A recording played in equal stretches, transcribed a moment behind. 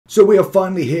So we are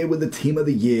finally here with the Team of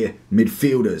the Year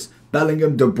midfielders.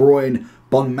 Bellingham, De Bruyne,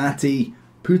 Bonmati,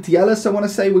 Putellas, I want to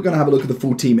say. We're going to have a look at the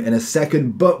full team in a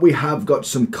second, but we have got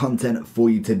some content for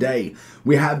you today.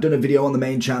 We have done a video on the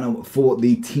main channel for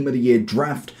the Team of the Year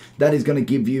draft. That is going to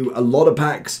give you a lot of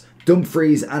packs,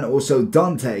 Dumfries and also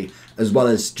Dante, as well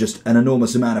as just an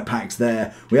enormous amount of packs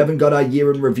there. We haven't got our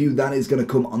year in review. That is going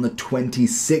to come on the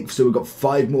 26th, so we've got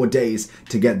 5 more days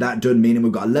to get that done, meaning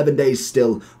we've got 11 days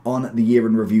still on the year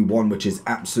in review 1, which is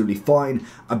absolutely fine.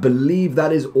 I believe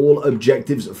that is all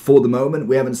objectives for the moment.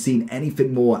 We haven't seen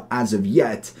anything more as of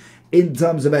yet. In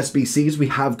terms of SBCs, we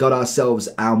have got ourselves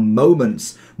our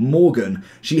moments. Morgan,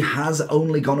 she has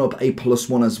only gone up a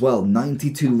 +1 as well,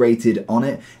 92 rated on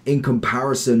it in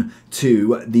comparison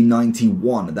to the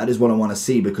 91. That is what I want to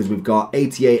see, because we've got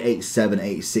 88, 87,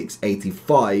 86,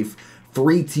 85,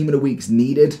 3 team of the weeks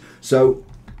needed. So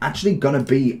actually going to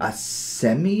be a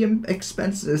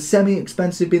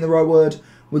semi-expensive being the right word.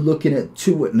 We're looking at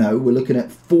we're looking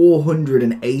at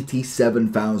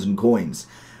 487,000 coins.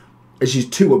 She's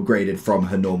 2 upgraded from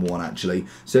her normal one, actually.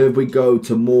 So if we go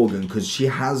to Morgan, because she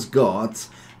has got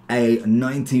a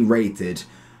 90 rated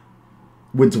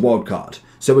winter wildcard.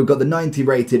 So we've got the 90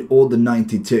 rated or the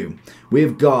 92.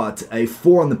 We've got a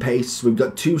 4 on the pace. We've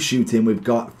got 2 shooting. We've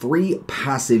got 3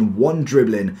 passing, 1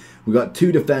 dribbling. We've got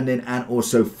 2 defending and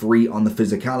also 3 on the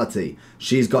physicality.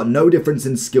 She's got no difference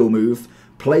in skill move.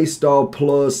 Playstyle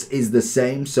plus is the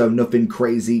same, so nothing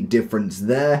crazy difference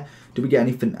there. Did we get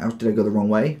anything else? Did I go the wrong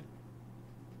way?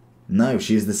 No,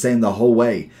 she's the same the whole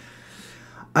way.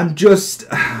 I'm just,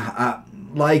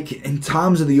 like, in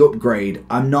terms of the upgrade,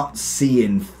 I'm not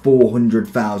seeing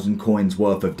 400,000 coins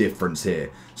worth of difference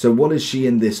here. So what is she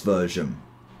in this version?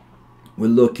 We're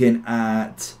looking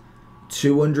at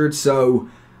 200. So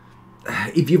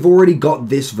if you've already got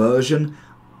this version,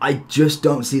 I just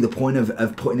don't see the point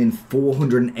of putting in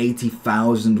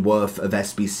 480,000 worth of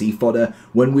SBC fodder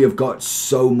when we have got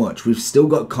so much. We've still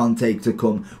got Conte to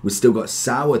come. We've still got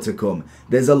Sauer to come.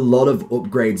 There's a lot of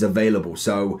upgrades available.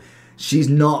 So she's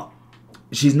not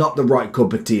the right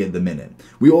cup of tea at the minute.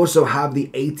 We also have the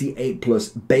 88 plus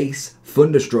base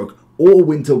Thunderstruck or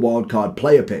Winter Wildcard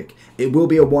player pick. It will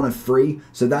be a 1 of 3.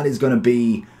 So that is going to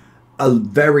be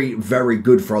very, very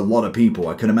good for a lot of people.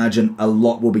 I can imagine a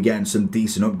lot will be getting some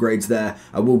decent upgrades there.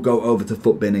 I will go over to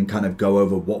Footbin and kind of go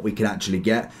over what we can actually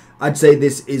get. I'd say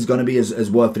this is going to be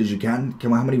as worth it as you can.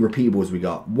 How many repeatables we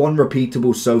got? 1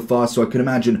 repeatable so far, so I can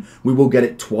imagine we will get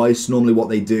it twice. Normally what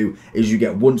they do is you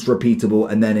get once repeatable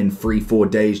and then in 3-4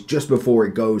 days, just before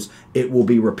it goes, it will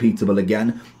be repeatable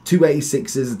again. 2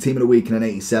 86s, a team of the week and an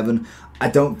 87. I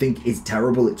don't think it's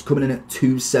terrible. It's coming in at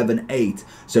 278.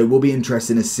 So it will be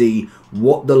interesting to see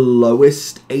what the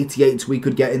lowest 88s we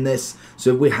could get in this.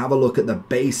 So if we have a look at the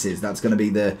bases, that's going to be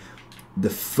the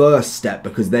first step,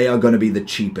 because they are going to be the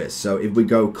cheapest. So if we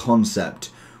go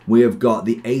concept, we have got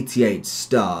the 88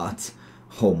 start.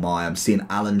 Oh my, I'm seeing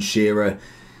Alan Shearer.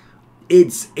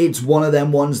 It's one of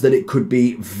them ones that it could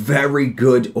be very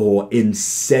good or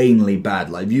insanely bad.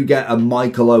 Like if you get a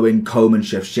Michael Owen, Coman,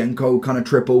 Shevchenko kind of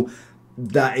triple,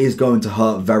 that is going to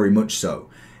hurt very much so.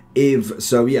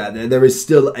 Yeah, there is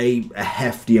still a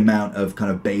hefty amount of kind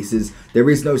of bases. There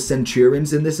is no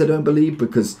Centurions in this, I don't believe,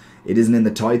 because it isn't in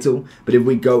the title. But if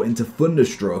we go into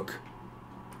Thunderstruck,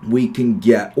 we can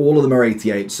get all of them are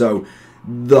 88. So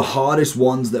the hardest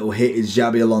ones that will hit is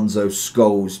Xabi Alonso,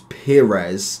 Scholes,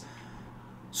 Perez.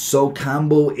 Sol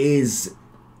Campbell is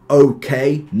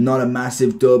okay, not a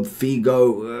massive dub.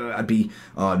 Figo, I'd be,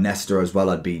 Nestor as well,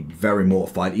 I'd be very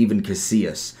mortified. Even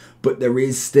Casillas. But there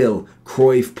is still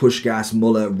Cruyff, Puskás,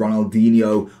 Muller,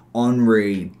 Ronaldinho,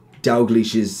 Henry.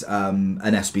 Dalglish is an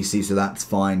SBC, so that's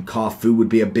fine. Carfu would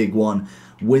be a big one.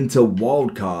 Winter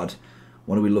Wildcard.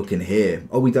 What are we looking here?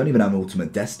 Oh, we don't even have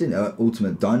Ultimate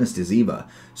Dynasties either.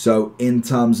 So in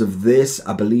terms of this,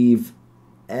 I believe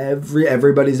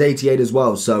everybody's 88 as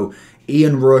well. So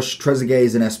Ian Rush, Trezeguet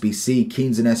is an SBC,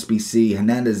 Keane's an SBC,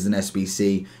 Hernandez is an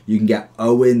SBC. You can get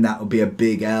Owen, that would be a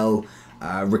big L.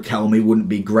 Riquelme wouldn't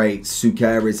be great.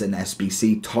 Suker is an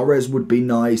SBC. Torres would be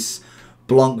nice.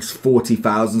 Blanc's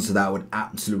 40,000, so that would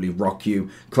absolutely rock you.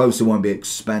 Closer won't be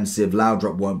expensive.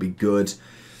 Laudrup won't be good.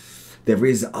 There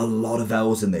is a lot of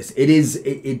L's in this.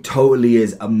 It totally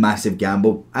is a massive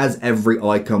gamble, as every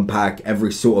icon pack,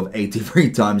 every sort of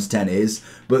 83 times 10 is.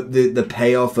 But the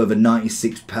payoff of a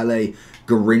 96 Pele,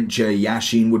 Garincha,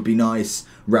 Yashin would be nice.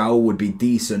 Raul would be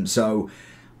decent. So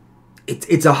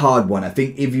it's a hard one. I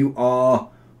think if you are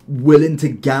willing to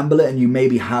gamble it and you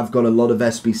maybe have got a lot of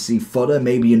SBC fodder,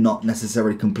 maybe you're not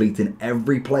necessarily completing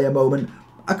every player moment,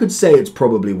 I could say it's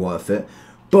probably worth it.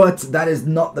 But that is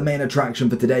not the main attraction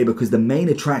for today, because the main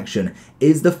attraction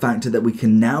is the fact that we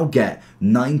can now get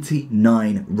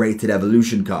 99 rated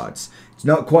evolution cards. It's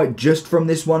not quite just from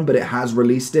this one, but it has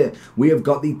released it. We have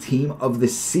got the Team of the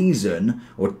Season,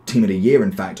 or Team of the Year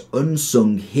in fact,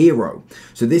 Unsung Hero.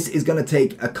 So this is going to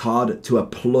take a card to a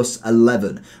plus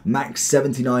 11. Max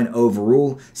 79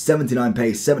 overall, 79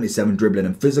 pace, 77 dribbling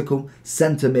and physical,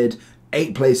 centre mid,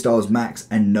 8 playstyles max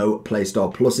and no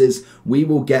playstyle pluses. We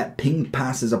will get ping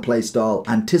pass as a playstyle,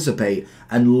 anticipate,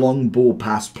 and long ball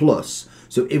pass plus.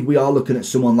 So if we are looking at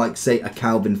someone like, say, a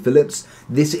Calvin Phillips,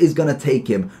 this is going to take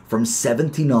him from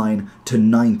 79 to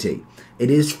 90.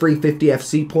 It is 350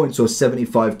 FC points or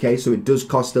 75k, so it does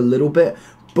cost a little bit,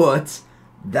 but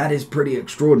that is pretty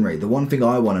extraordinary. The one thing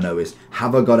I want to know is,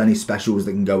 have I got any specials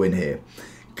that can go in here?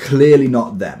 Clearly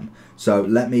not them. So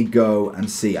let me go and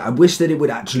see. I wish that it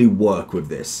would actually work with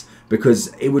this,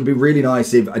 because it would be really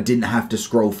nice if I didn't have to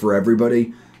scroll for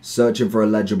everybody. Searching for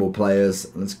eligible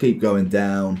players. Let's keep going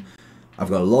down. I've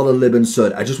got a lot of Lib and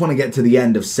Sud. I just want to get to the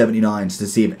end of 79s to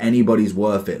see if anybody's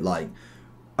worth it. Like,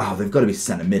 oh, they've got to be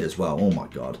centre mid as well. Oh my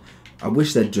god. I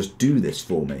wish they'd just do this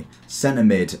for me. Centre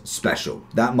mid special.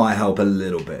 That might help a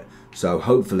little bit. So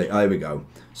hopefully, there we go.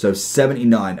 So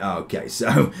 79. Okay,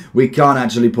 so we can't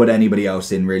actually put anybody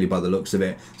else in really by the looks of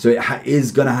it. So it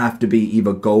is going to have to be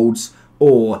either golds,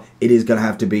 or it is going to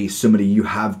have to be somebody you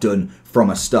have done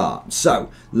from a start. So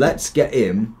let's get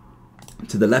in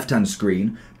to the left-hand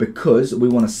screen, because we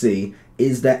want to see,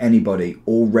 is there anybody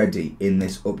already in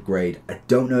this upgrade? I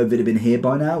don't know if it had been here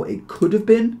by now. It could have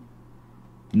been.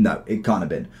 No, it can't have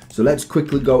been. So let's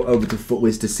quickly go over to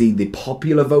FUTWIZ to see the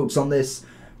popular votes on this,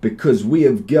 because we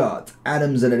have got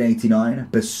Adams at an 89,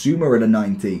 Basuma at a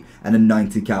 90, and a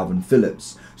 90 Calvin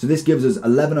Phillips. So this gives us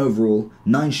 11 overall,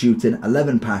 9 shooting,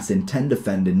 11 passing, 10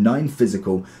 defending, 9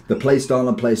 physical, the playstyle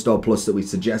and playstyle plus that we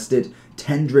suggested,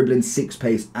 10 dribbling, 6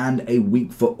 pace, and a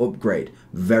weak foot upgrade.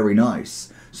 Very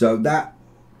nice. So that,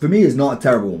 for me, is not a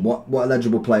terrible one. What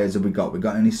eligible players have we got? We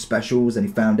got any specials, any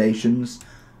foundations?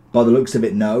 By the looks of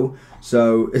it, no.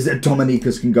 So is it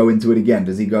Dominicus can go into it again?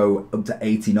 Does he go up to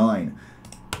 89?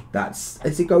 Does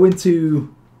it go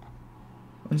into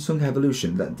Unsung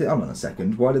Evolution? Hold on a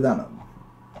second. Why did that not?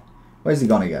 Where's he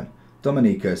gone again?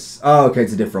 Dominicus. Oh, okay,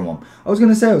 it's a different one. I was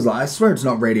going to say, I swear it's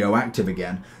not radioactive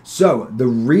again. So the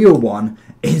real one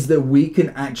is that we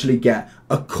can actually get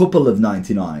a couple of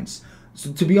 99s.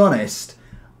 So to be honest,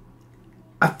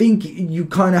 I think you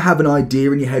kind of have an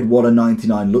idea in your head what a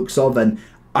 99 looks of, and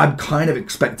I'm kind of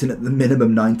expecting at the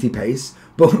minimum 90 pace.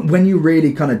 But when you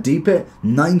really kind of deep it,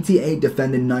 98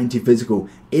 defending, 90 physical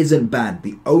isn't bad.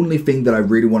 The only thing that I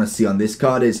really want to see on this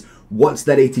card is, what's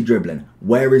that 80 dribbling?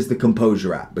 Where is the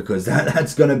composure at? Because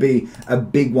that's going to be a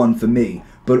big one for me.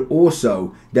 But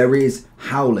also, there is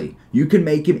Howley. You can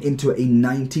make him into a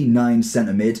 99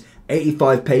 centre mid,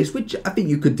 85 pace, which I think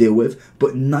you could deal with,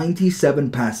 but 97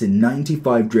 passing,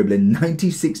 95 dribbling,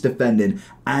 96 defending,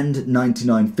 and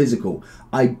 99 physical.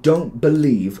 I don't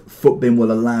believe Futbin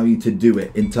will allow you to do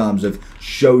it in terms of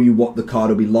show you what the card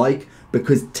will be like,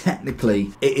 because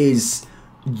technically it is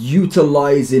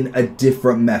utilizing a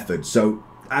different method. So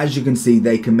as you can see,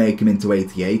 they can make him into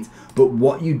 88, but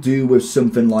what you do with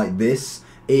something like this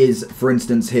is, for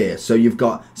instance, here. So you've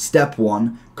got step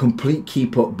 1, complete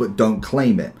keep up but don't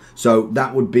claim it. So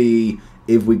that would be,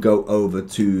 if we go over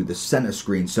to the center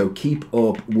screen, so keep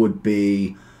up would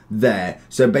be there.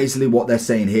 So basically what they're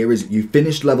saying here is, you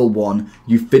finished level 1,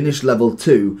 you finished level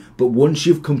 2, but once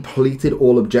you've completed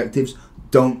all objectives,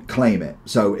 don't claim it.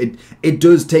 So it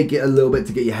does take it a little bit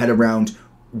to get your head around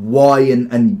why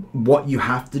and what you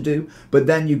have to do, but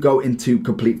then you go into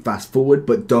complete fast forward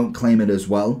but don't claim it as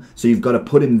well. So you've got to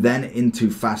put him then into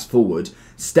fast forward,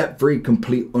 step 3,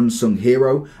 complete Unsung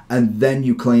Hero, and then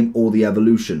you claim all the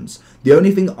evolutions. The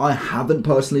only thing I haven't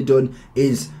personally done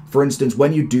is, for instance,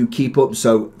 when you do keep up,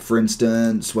 so for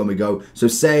instance when we go, so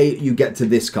say you get to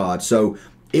this card, so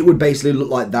it would basically look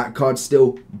like that card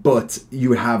still, but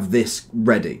you have this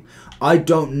ready. I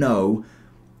don't know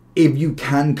if you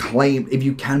can claim, if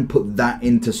you can put that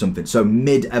into something. So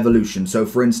mid-evolution. So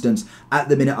for instance, at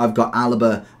the minute I've got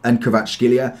Alaba and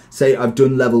Kvaratskhelia. Say I've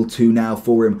done level 2 now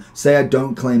for him. Say I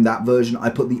don't claim that version. I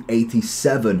put the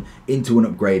 87 into an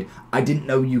upgrade. I didn't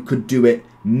know you could do it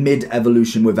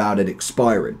mid-evolution without it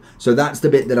expiring. So that's the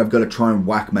bit that I've got to try and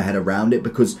whack my head around it,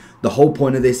 because the whole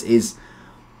point of this is,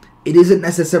 it isn't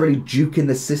necessarily juking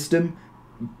the system,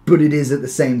 but it is at the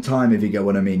same time, if you get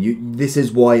what I mean. This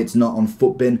is why it's not on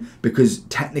Futbin, because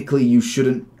technically you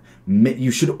shouldn't,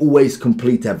 You should always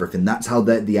complete everything. That's how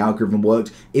the algorithm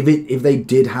works. If they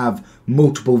did have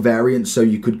multiple variants, so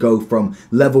you could go from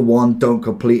level 1, don't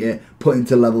complete it, put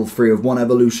into level 3 of one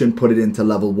evolution, put it into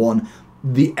level 1,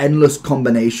 the endless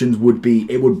combinations would break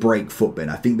Footbin.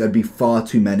 I think there'd be far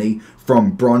too many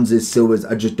from bronzes, silvers.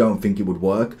 I just don't think it would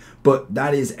work. But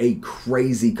that is a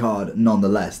crazy card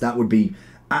nonetheless. That would be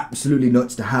absolutely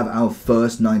nuts to have our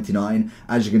first 99.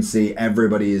 As you can see,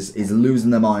 everybody is losing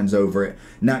their minds over it.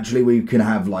 Naturally, we can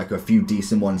have like a few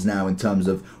decent ones now in terms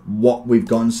of what we've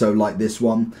gone. So like this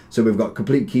one, so we've got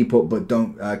complete keep up but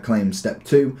don't claim step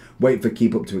 2, wait for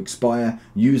keep up to expire,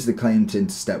 use the claim into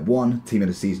step 1, team of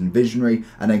the season visionary,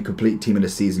 and then complete team of the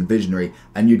season visionary,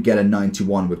 and you'd get a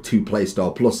 91 with 2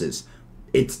 playstyle pluses.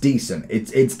 It's decent.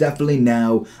 It's definitely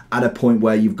now at a point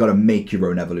where you've got to make your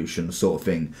own evolution sort of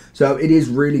thing. So it is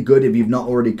really good if you've not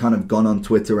already kind of gone on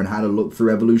Twitter and had a look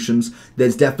through evolutions.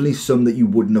 There's definitely some that you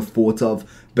wouldn't have thought of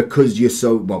because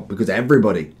because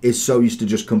everybody is so used to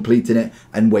just completing it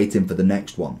and waiting for the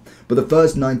next one. But the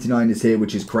first 99 is here,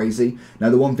 which is crazy. Now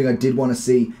the one thing I did want to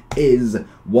see is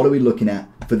what are we looking at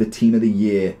for the team of the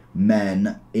year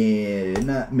men in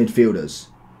midfielders.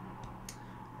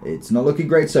 It's not looking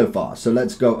great so far, so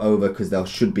let's go over because they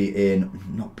should be in,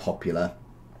 not popular.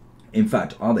 In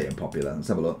fact, are they in popular? Let's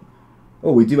have a look.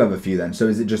 Oh, we do have a few then. So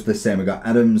is it just the same? We got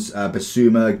Adams,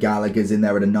 Basuma, Gallagher's in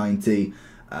there at a 90.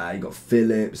 You got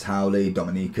Phillips, Howley,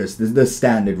 Dominicus. There's the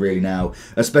standard really now,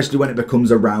 especially when it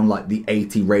becomes around like the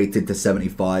 80 rated to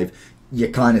 75. You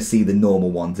kind of see the normal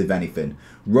ones, if anything.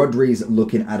 Rodri's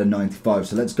looking at a 95.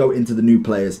 So let's go into the new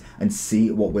players and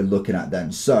see what we're looking at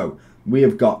then. So we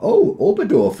have got,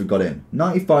 Oberdorf we got in.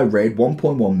 95 raid,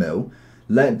 1.1 mil.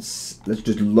 Let's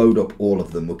just load up all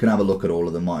of them. We can have a look at all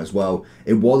of them, might as well.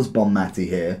 It was Bonmati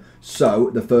here.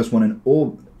 So the first one in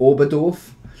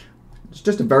Oberdorf. It's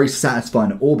just a very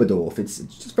satisfying Oberdorf. It's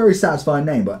just a very satisfying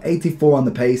name, but 84 on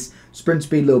the pace. Sprint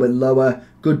speed a little bit lower.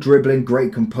 Good dribbling,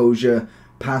 great composure.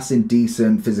 Passing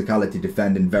decent, physicality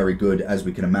defending very good, as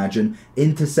we can imagine.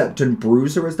 Intercept and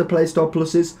bruiser as the playstyle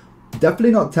pluses.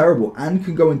 Definitely not terrible, and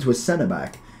can go into a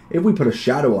centre-back. If we put a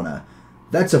shadow on her,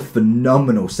 that's a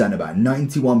phenomenal centre-back.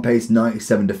 91 pace,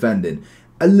 97 defending.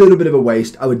 A little bit of a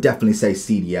waste. I would definitely say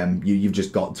CDM. You've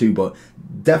just got to, but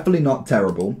definitely not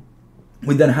terrible.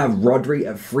 We then have Rodri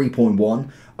at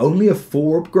 3.1. Only a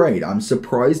 4 upgrade. I'm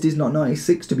surprised he's not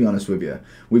 96, to be honest with you.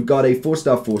 We've got a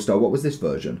 4-star, 4-star. What was this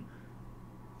version?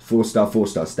 4-star,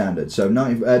 4-star standard. So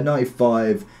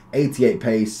 95, 88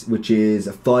 pace, which is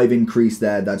a 5 increase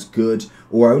there. That's good.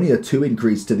 Or only a 2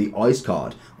 increase to the ice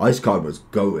card. Ice card was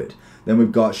goated. Then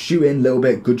we've got shooting, a little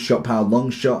bit, good shot power,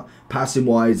 long shot. Passing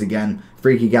wise, again,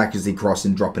 freaky accuracy,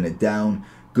 crossing, dropping it down.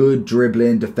 Good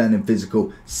dribbling, defending,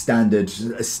 physical, standard.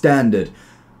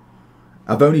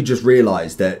 I've only just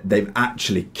realised that they've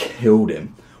actually killed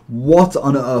him. What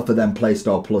on earth are them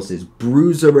playstyle pluses?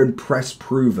 Bruiser and press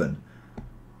proven.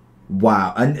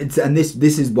 Wow, and this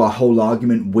is my whole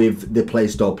argument with the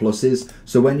playstyle pluses.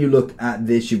 So when you look at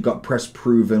this, you've got press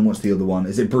proven. What's the other one?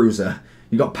 Is it bruiser?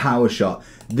 You got power shot.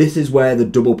 This is where the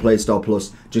double playstyle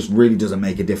plus just really doesn't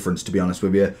make a difference, to be honest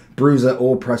with you. Bruiser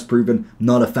or press proven,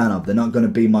 not a fan of. They're not going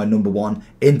to be my number one.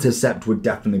 Intercept would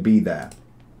definitely be there.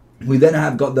 We then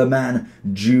have got the man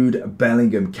Jude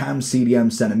Bellingham, Cam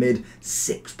CDM centre mid,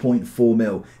 6.4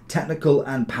 mil. Technical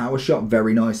and power shot,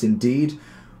 very nice indeed.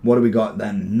 What do we got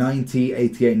then? 90,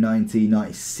 88, 90,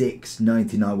 96,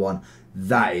 99, 1.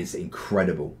 That is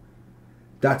incredible.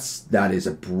 That is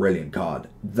a brilliant card.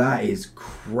 That is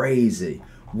crazy.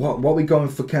 What are we going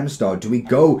for Chemstar? Do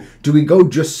we go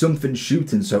just something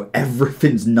shooting so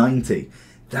everything's 90?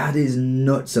 That is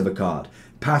nuts of a card.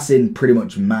 Passing pretty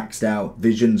much maxed out.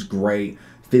 Vision's great.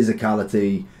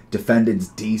 Physicality, defending's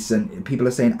decent. People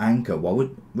are saying anchor. What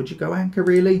would you go anchor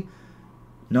really?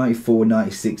 94,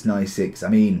 96, 96. I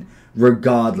mean,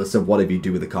 regardless of whatever you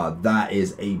do with the card, that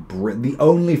is the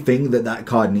only thing that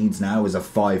card needs now is a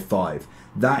 5-5.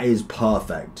 That is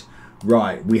perfect.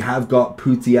 Right, we have got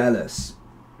Putellas.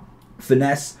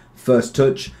 Finesse, first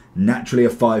touch, naturally a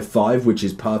 5-5, which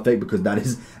is perfect because that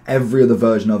is every other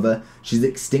version of her. She's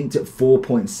extinct at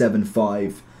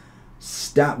 4.75.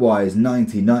 Stat-wise,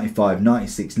 90, 95,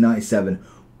 96, 97.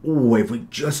 Oh, if we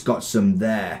just got some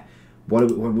there. What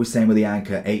are we saying with the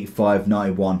anchor? 85,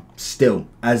 91. Still,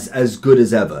 as good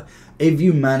as ever. If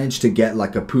you manage to get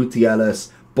like a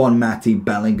Putellas, Bonmati,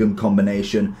 Bellingham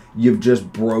combination, you've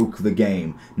just broke the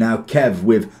game. Now, Kev,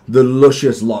 with the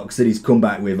luscious locks that he's come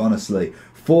back with, honestly.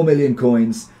 4 million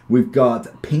coins. We've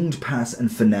got pinged pass and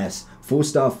finesse.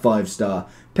 4-star, 5-star.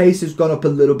 Pace has gone up a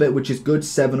little bit, which is good.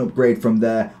 7 upgrade from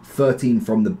there. 13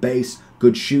 from the base.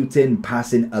 Good shooting,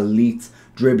 passing, elite.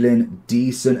 dribbling,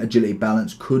 decent agility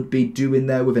balance. Could be doing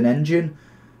there with an engine.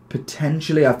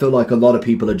 Potentially, I feel like a lot of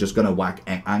people are just going to whack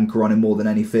anchor on him more than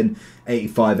anything.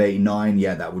 85, 89,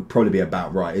 yeah, that would probably be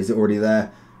about right. Is it already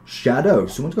there? Shadow.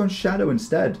 Someone's gone Shadow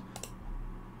instead.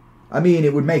 I mean,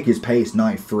 it would make his pace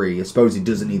 93. I suppose he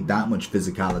doesn't need that much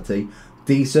physicality.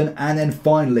 Decent. And then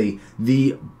finally,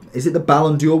 is it the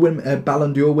Ballon d'Or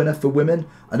winner for women?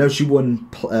 I know she won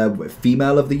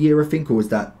Female of the Year, I think, or was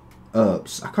that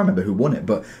Earps? I can't remember who won it,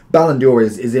 but Ballon d'Or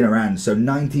is in her hand. So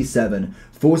 97,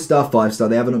 4-star, 5-star.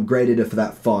 They haven't upgraded her for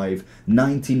that 5.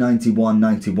 90, 91,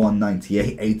 91,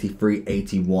 98, 83,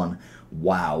 81.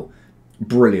 Wow.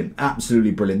 Brilliant.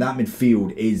 Absolutely brilliant. That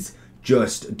midfield is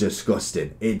just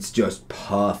disgusting. It's just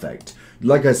perfect.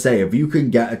 Like I say, if you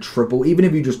can get a triple, even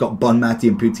if you just got Bonmati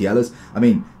and Putellas, I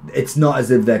mean, it's not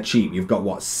as if they're cheap. You've got,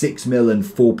 what, 6 mil and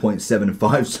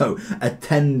 4.75, so a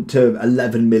 10 to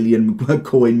 11 million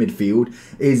coin midfield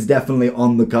is definitely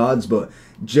on the cards, but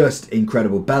just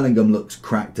incredible. Bellingham looks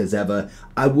cracked as ever.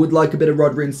 I would like a bit of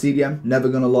Rodri and CDM, never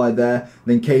going to lie there.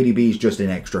 Then KDB is just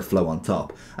an extra flow on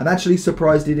top. I'm actually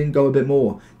surprised he didn't go a bit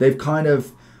more. They've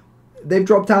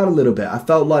dropped out a little bit. I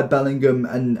felt like Bellingham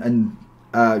and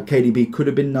KDB could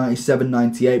have been 97,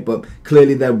 98, but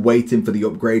clearly they're waiting for the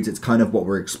upgrades. It's kind of what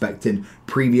we're expecting.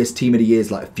 Previous Team of the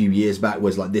Years, like a few years back,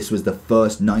 was like this was the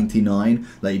first 99.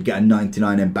 Like you'd get a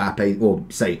 99 Mbappe, or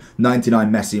say 99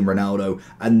 Messi and Ronaldo,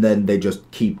 and then they just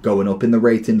keep going up in the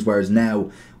ratings, whereas now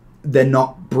they're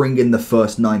not bringing the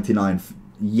first 99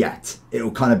 yet.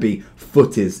 It'll kind of be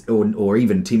footies, or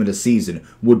even Team of the Season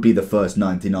would be the first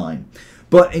 99.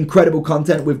 But incredible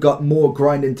content. We've got more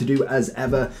grinding to do as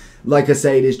ever. Like I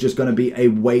say, it is just going to be a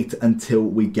wait until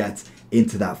we get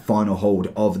into that final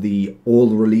hold of the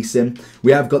all releasing.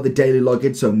 We have got the daily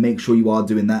login, so make sure you are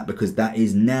doing that because that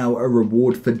is now a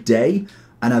reward for day.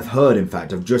 And I've heard, in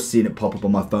fact, I've just seen it pop up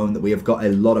on my phone that we have got a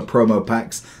lot of promo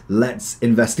packs. Let's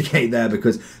investigate there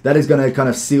because that is going to kind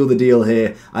of seal the deal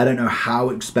here. I don't know how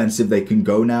expensive they can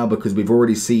go now because we've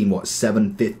already seen, what,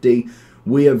 750?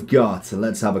 We have got,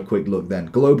 let's have a quick look then.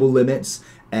 Global limits,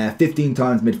 15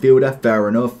 times midfielder, fair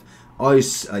enough.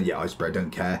 Ice spray,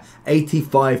 don't care.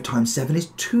 85 times 7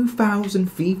 is 2,000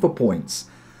 FIFA points.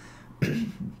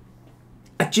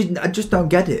 I just don't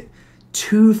get it.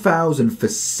 2,000 for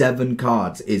 7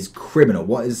 cards is criminal.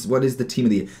 What is the Team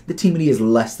of the Year? The Team of the Year is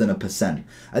less than 1%.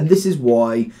 And this is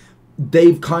why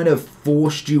they've kind of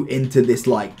forced you into this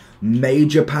like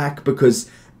major pack because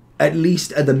at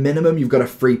least at the minimum, you've got a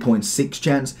 3.6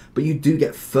 chance, but you do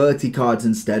get 30 cards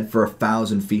instead for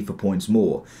 1,000 FIFA points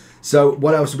more. So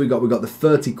what else have we got? We've got the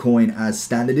 30 coin as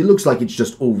standard. It looks like it's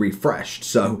just all refreshed,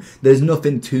 so there's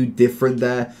nothing too different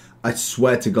there. I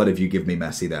swear to God, if you give me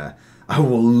Messi there, I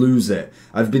will lose it.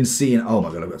 I've been seeing, oh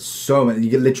my God, I've got so many.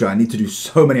 You get literally, I need to do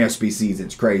so many SBCs,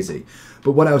 it's crazy.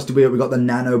 But what else do we have? We got the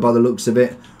Nano by the looks of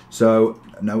it. So,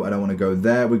 no, I don't want to go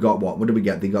there. We got what? What did we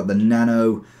get? They got the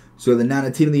Nano. So the Nano,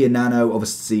 Team of the Year Nano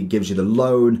obviously gives you the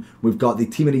loan. We've got the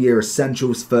Team of the Year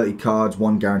Essentials, 30 cards,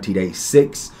 1 guaranteed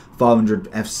 86,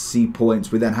 500 FC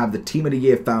points. We then have the Team of the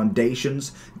Year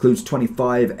Foundations, includes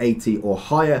 25, 80 or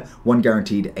higher, 1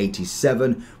 guaranteed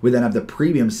 87. We then have the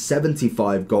Premium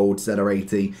 75 golds that are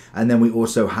 80. And then we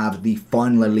also have the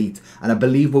Final Elite. And I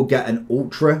believe we'll get an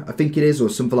Ultra, I think it is, or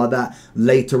something like that,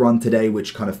 later on today,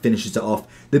 which kind of finishes it off.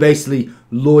 They basically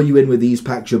lure you in with these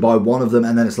packs, you buy one of them,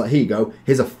 and then it's like, here you go,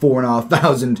 here's a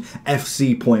 4,500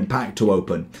 FC point pack to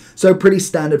open. So pretty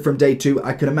standard from day 2.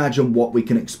 I can imagine what we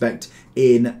can expect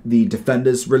in the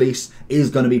Defenders release is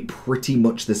going to be pretty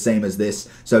much the same as this.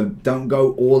 So don't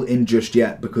go all in just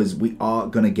yet because we are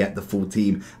going to get the full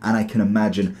team and I can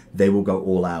imagine they will go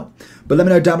all out. But let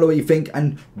me know down below what you think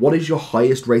and what is your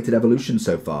highest rated evolution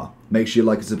so far. Make sure you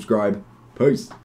like and subscribe. Peace.